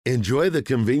Enjoy the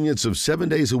convenience of 7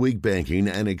 days a week banking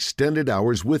and extended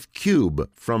hours with Cube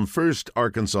from First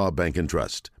Arkansas Bank and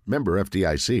Trust. Member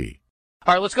FDIC.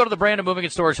 All right, let's go to the Brandon Moving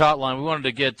and Storage Hotline. We wanted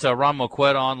to get Ron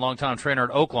Moquett on, longtime trainer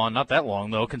at Oaklawn. Not that long,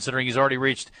 though, considering he's already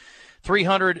reached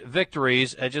 300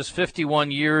 victories at just 51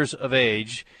 years of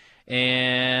age.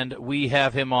 And we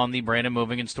have him on the Brandon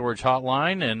Moving and Storage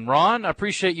Hotline. And, Ron, I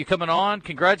appreciate you coming on.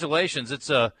 Congratulations. It's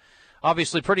a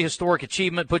obviously pretty historic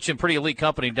achievement. Puts you in pretty elite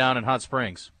company down in Hot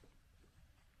Springs.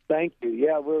 Thank you.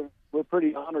 Yeah, we're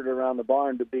pretty honored around the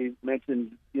barn to be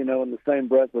mentioned, in the same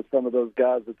breath with some of those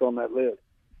guys that's on that list.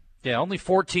 Yeah, only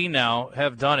 14 now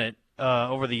have done it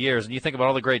over the years. And you think about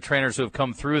all the great trainers who have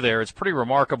come through there. It's pretty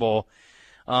remarkable.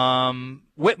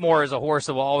 Whitmore is a horse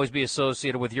that will always be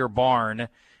associated with your barn.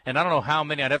 And I don't know how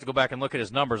many. I'd have to go back and look at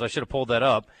his numbers. I should have pulled that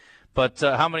up. But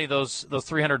how many of those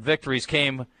 300 victories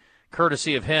came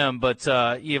courtesy of him? But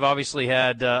you've obviously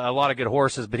had a lot of good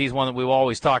horses, but he's one that we will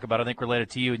always talk about, I think, related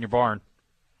to you and your barn.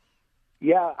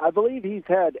 Yeah, I believe he's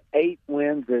had 8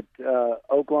 wins at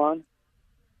Oaklawn.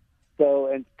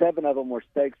 And 7 of them were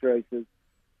stakes races.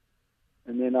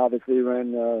 And then obviously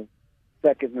ran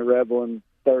second in the Rebel and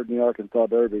third in the Arkansas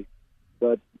Derby.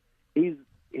 But he's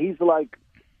like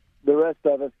the rest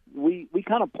of us. We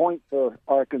kind of point for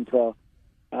Arkansas.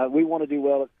 We want to do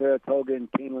well at Saratoga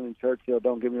and Keeneland and Churchill.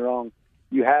 Don't get me wrong.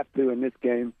 You have to in this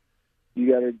game.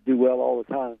 You got to do well all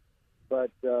the time.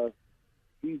 But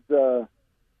we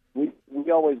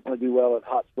always want to do well at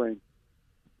Hot Springs.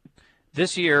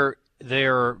 This year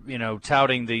they're,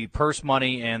 touting the purse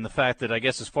money and the fact that I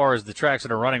guess as far as the tracks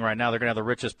that are running right now, they're going to have the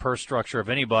richest purse structure of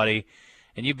anybody.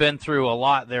 And you've been through a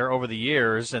lot there over the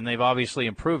years, and they've obviously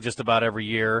improved just about every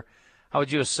year. How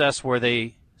would you assess where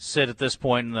they sit at this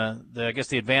point and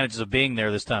the advantages of being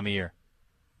there this time of year?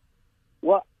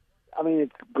 Well, I mean,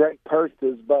 it's great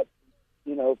purses, but,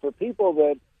 for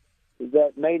people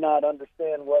that may not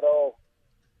understand what all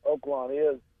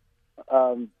Oaklawn is,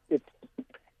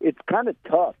 it's kind of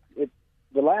tough. It's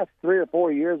the last 3 or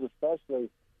 4 years, especially.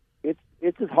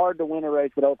 It's as hard to win a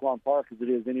race at Oaklawn Park as it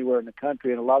is anywhere in the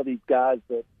country, and a lot of these guys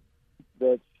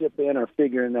that ship in are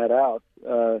figuring that out.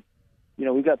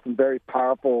 We've got some very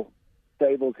powerful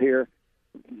stables here.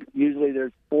 Usually,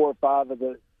 there's 4 or 5 of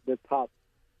the top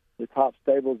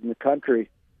stables in the country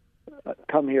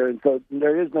come here, and so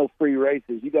there is no free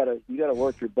races. You gotta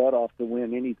work your butt off to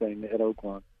win anything at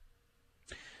Oaklawn.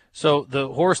 So the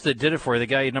horse that did it for you, the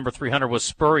guy at number 300, was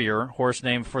Spurrier, horse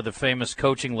named for the famous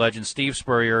coaching legend Steve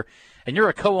Spurrier. And you're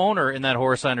a co-owner in that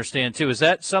horse, I understand, too. Is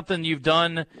that something you've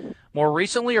done more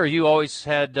recently, or you always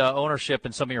had ownership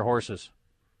in some of your horses?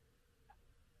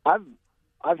 I've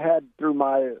had through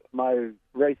my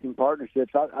racing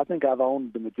partnerships. I think I've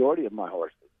owned the majority of my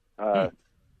horses. I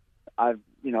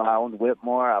owned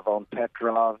Whitmore. I've owned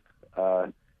Petrov.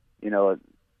 I've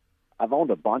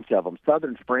owned a bunch of them.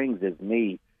 Southern Springs is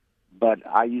me. But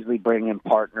I usually bring in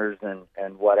partners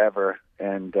and whatever,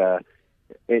 and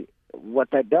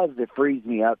what that does is it frees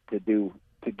me up to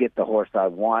get the horse I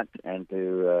want and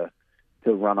to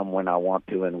run them when I want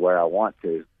to and where I want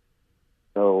to.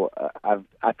 So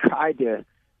I try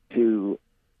to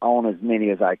own as many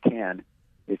as I can.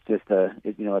 It's just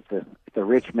it's a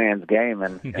rich man's game,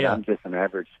 and I'm just an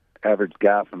average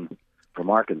guy from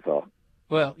Arkansas.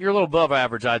 Well, you're a little above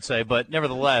average, I'd say, but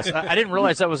nevertheless, I didn't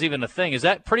realize that was even a thing. Is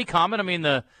that pretty common? I mean,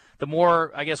 the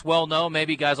more, I guess, well-known,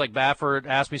 maybe guys like Baffert,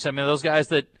 Asmussen, I mean, those guys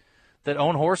that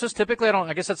own horses, typically,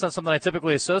 I guess that's not something I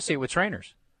typically associate with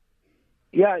trainers.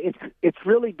 Yeah, it's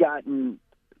really gotten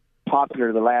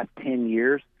popular the last 10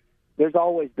 years. There's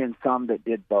always been some that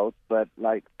did both, but,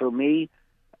 like, for me,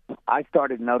 I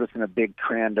started noticing a big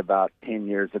trend about 10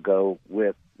 years ago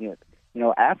with,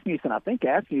 Asmussen. I think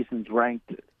Asmussen's ranked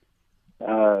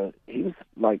he was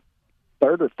like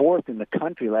 3rd or 4th in the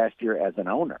country last year as an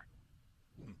owner.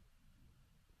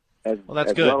 As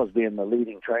good. Well as being the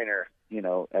leading trainer,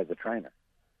 as a trainer.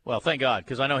 Well, thank God,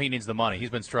 because I know he needs the money. He's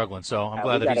been struggling, so I'm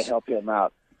glad that got to help him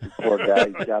out. Poor guy,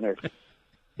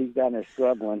 he's down there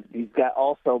struggling. He's got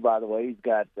also, by the way,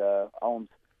 owns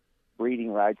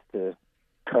breeding rights to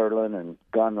Curlin and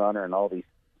Gun Runner and all these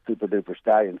super duper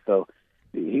stallions. So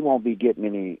he won't be getting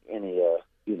any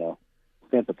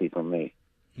sympathy from me.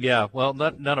 Yeah, well,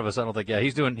 none of us, I don't think. Yeah,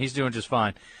 he's doing just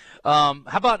fine. How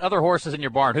about other horses in your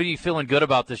barn? Who are you feeling good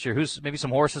about this year? Who's maybe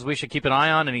some horses we should keep an eye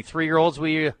on? Any 3-year-olds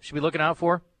we should be looking out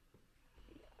for?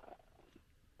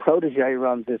 Protege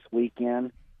runs this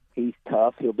weekend. He's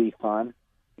tough. He'll be fun.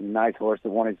 Nice horse that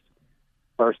won his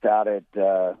first out at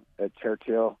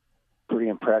Churchill. Pretty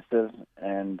impressive,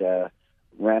 and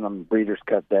ran on Breeders'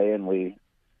 Cup Day, and we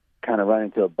kind of run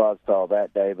into a buzzsaw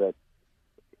that day, but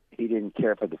he didn't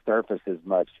care for the surface as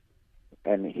much.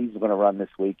 and he's going to run this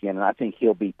weekend, and I think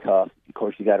he'll be tough. Of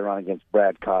course, you got to run against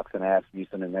Brad Cox and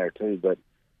Asmussen in there too, but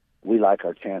we like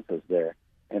our chances there.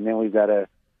 And then we've got a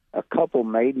couple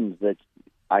maidens that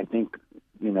I think,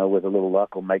 with a little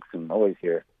luck will make some noise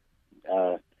here.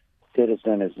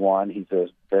 Citizen is one. He's a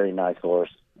very nice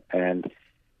horse. And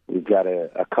we've got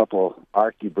a couple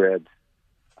archebreds.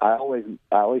 I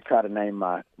always try to name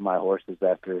my horses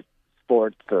after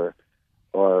sports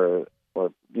or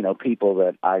people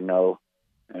that I know.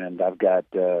 And I've got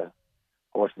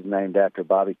horses named after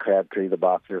Bobby Crabtree, the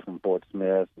boxer from Fort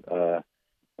Smith, a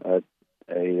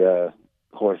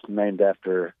horse named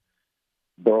after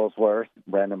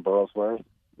Brandon Burlsworth.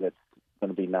 That's going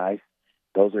to be nice.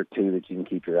 Those are two that you can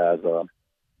keep your eyes on.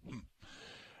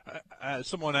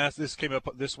 Someone asked, this came up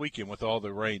this weekend with all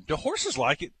the rain. Do horses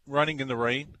like it running in the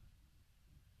rain?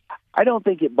 I don't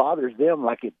think it bothers them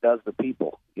like it does the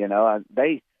people.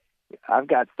 I've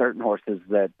got certain horses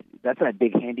that's a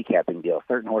big handicapping deal.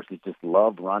 Certain horses just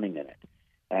love running in it.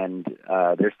 And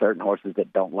there's certain horses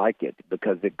that don't like it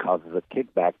because it causes a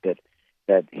kickback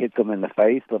that hits them in the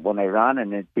face when they run,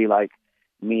 and it'd be like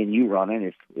me and you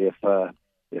running.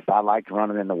 If I liked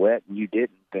running in the wet and you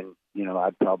didn't, then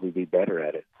I'd probably be better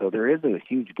at it. So there is a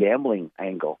huge gambling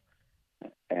angle,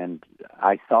 and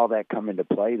I saw that come into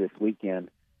play this weekend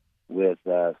with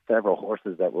several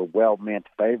horses that were well-meant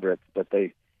favorites, but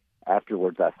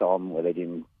afterwards I saw them where they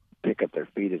didn't pick up their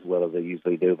feet as well as they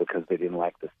usually do because they didn't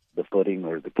like the footing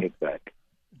or the kickback.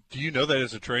 Do you know that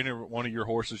as a trainer, one of your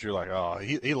horses, you're like, oh,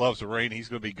 he loves the rain, he's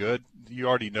going to be good? Do you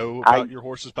already know about your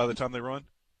horses by the time they run?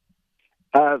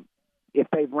 If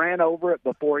they've ran over it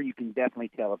before, you can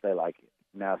definitely tell if they like it.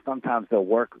 Now, sometimes they'll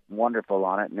work wonderful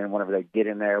on it, and then whenever they get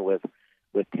in there with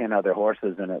 10 other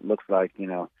horses and it looks like,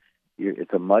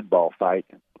 it's a mud ball fight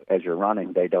as you're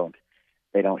running, they don't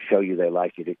show you they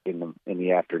like it in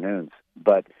the afternoons.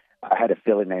 But I had a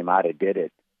filly named Ida did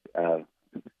it.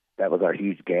 That was our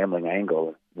huge gambling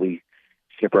angle. We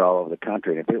ship her all over the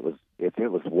country, and if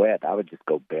it was wet, I would just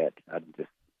go bet. I'd just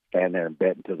stand there and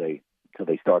bet until they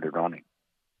started running.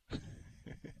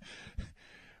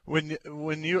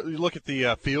 When you look at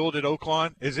the field at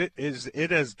Oaklawn, is it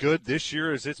as good this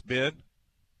year as it's been?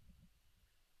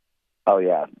 Oh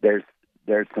yeah, there's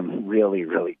some really,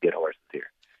 really good horses here,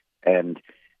 and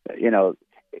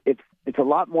it's a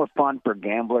lot more fun for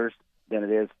gamblers than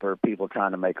it is for people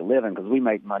trying to make a living because we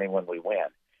make money when we win.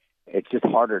 It's just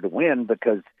harder to win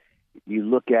because you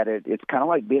look at it. It's kind of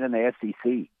like being in the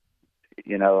SEC.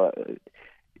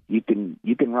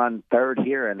 You can run third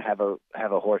here and have a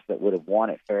horse that would have won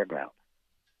at Fairgrounds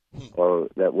or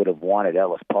that would have won at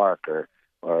Ellis Park or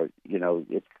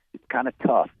it's kind of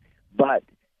tough. But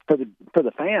for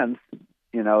the fans,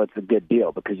 it's a good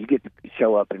deal because you get to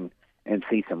show up and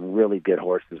see some really good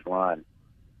horses run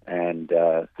and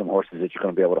some horses that you're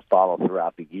going to be able to follow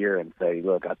throughout the year and say,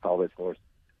 look, I saw this horse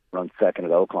run second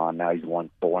at Oaklawn. Now he's won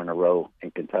 4 in a row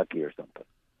in Kentucky or something.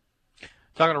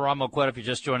 Talking to Ron Moquett, if you're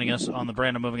just joining us on the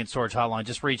Brandon Moving and Storage Hotline,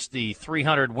 just reached the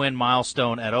 300-win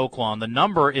milestone at Oaklawn. The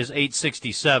number is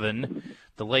 867.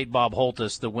 The late Bob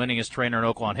Holtis, the winningest trainer in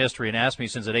Oaklawn history, and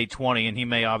Asmussen's at 820, and he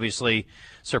may obviously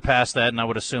surpass that, and I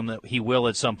would assume that he will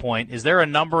at some point. Is there a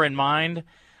number in mind,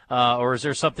 or is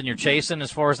there something you're chasing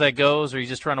as far as that goes, or are you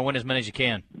just trying to win as many as you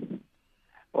can?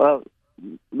 Well,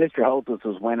 Mr. Holtis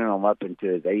was winning them up into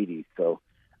his 80s, so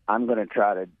I'm going to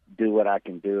try to do what I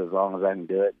can do as long as I can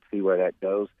do it and see where that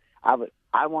goes.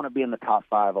 I want to be in the top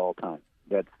 5 all time.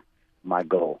 That's my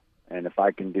goal. And if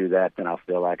I can do that, then I'll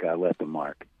feel like I left a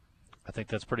mark. I think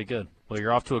that's pretty good. Well,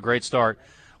 you're off to a great start.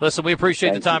 Listen, we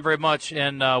appreciate the time very much,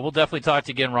 and we'll definitely talk to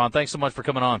you again, Ron. Thanks so much for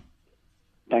coming on.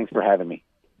 Thanks for having me.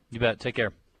 You bet. Take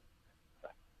care.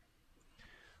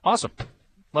 Awesome.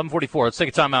 11:44. Let's take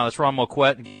a time out. That's Ron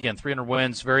Moquett. Again, 300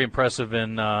 wins. Very impressive,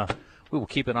 and we will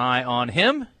keep an eye on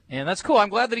him. And that's cool. I'm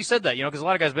glad that he said that, because a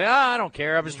lot of guys be, I don't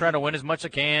care. I'm just trying to win as much as I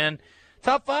can.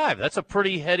 Top 5. That's a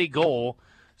pretty heady goal,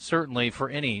 certainly for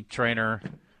any trainer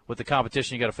with the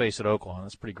competition you got to face at Oaklawn.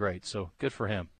 That's pretty great. So good for him.